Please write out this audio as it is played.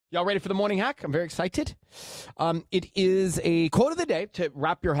Y'all ready for the morning hack? I'm very excited. It is a quote of the day to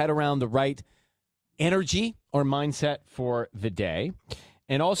wrap your head around the right energy or mindset for the day.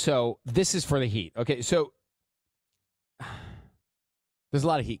 And also, this is for the heat. Okay, so there's a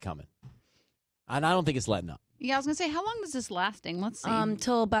lot of heat coming. And I don't think it's letting up. Yeah, I was going to say, how long is this lasting? Let's see.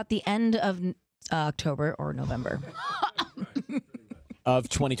 Till about the end of October or November. Of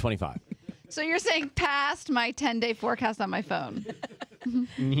 2025. So you're saying past my 10-day forecast on my phone. Yeah.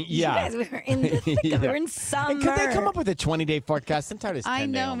 You guys, we were in the thick of it. We were in summer. Could they come up with a 20-day forecast? I'm tired of this 10-day I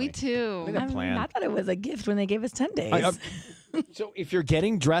know, only. me too. Make a plan. I thought it was a gift when they gave us 10 days. So if you're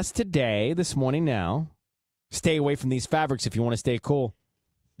getting dressed today, this morning now, stay away from these fabrics if you want to stay cool.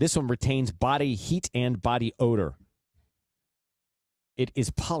 This one retains body heat and body odor. It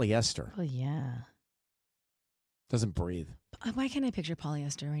is polyester. Oh, yeah. Doesn't breathe. Why can't I picture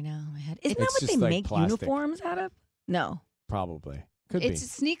polyester right now in my head? Isn't It's that what just they like make plastic. uniforms out of? No. Probably. Could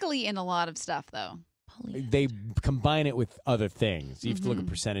It's be. sneakily in a lot of stuff, though. They combine it with other things. You have to look at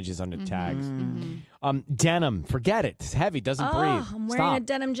percentages on the tags. Denim, forget it. It's heavy, doesn't breathe. I'm wearing Stop. a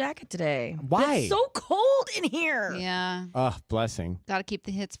denim jacket today. Why? It's so cold in here. Yeah. Oh, blessing. Got to keep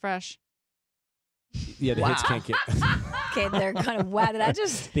the hits fresh. Yeah, the hits can't get. Okay, they're kind of wet. I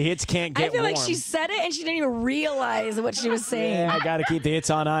just. The hits can't get I feel warm. like she said it and she didn't even realize what she was saying. Yeah, I got to keep the hits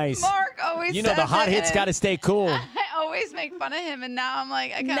on ice. Mark always You know, the says hot it, hits and got to stay cool. I always make fun of him, and now I'm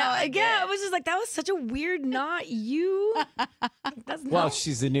like, I kind of No, like yeah, it. it was just like that was such a weird not you. That's Well, not.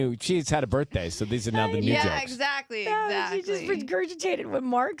 she's had a birthday, so these are now the new Yeah, jokes. exactly. She just regurgitated what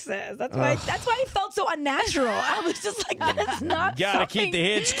Mark says. That's why. That's why I felt so unnatural. I was just like, that's not. Gotta keep something- the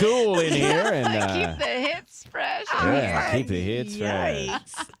hits cool in here, and keep the hits fresh. yeah, keep the hits fresh.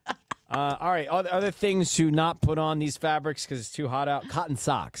 Yikes. All right, other things to not put on these fabrics because it's too hot out. Cotton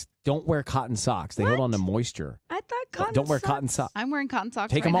socks. Don't wear cotton socks. They hold on to moisture. I thought cotton. Don't wear socks- cotton socks. I'm wearing cotton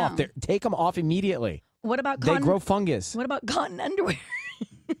socks Take right them off. now. Take them off immediately. What about They cotton? grow fungus. What about cotton underwear?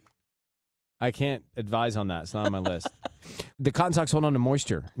 I can't advise on that. It's not on my list. The cotton socks hold on to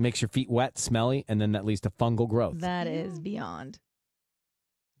moisture. Makes your feet wet, smelly, and then that leads to fungal growth. That is beyond.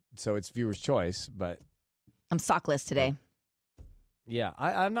 So it's viewer's choice, but I'm sockless today. yeah,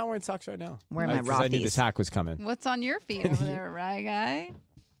 I'm not wearing socks right now. Wearing my Because I knew Rothy's. this hack was coming. What's on your feet over there, right, guy?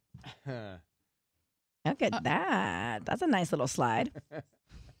 Look at that. That's a nice little slide.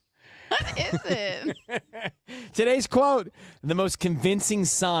 What is it? Today's quote: the most convincing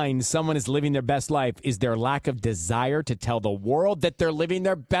sign someone is living their best life is their lack of desire to tell the world that they're living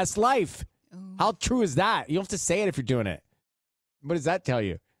their best life. Ooh. How true is that? You don't have to say it if you're doing it. What does that tell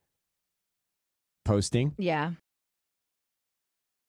you? Posting. Yeah.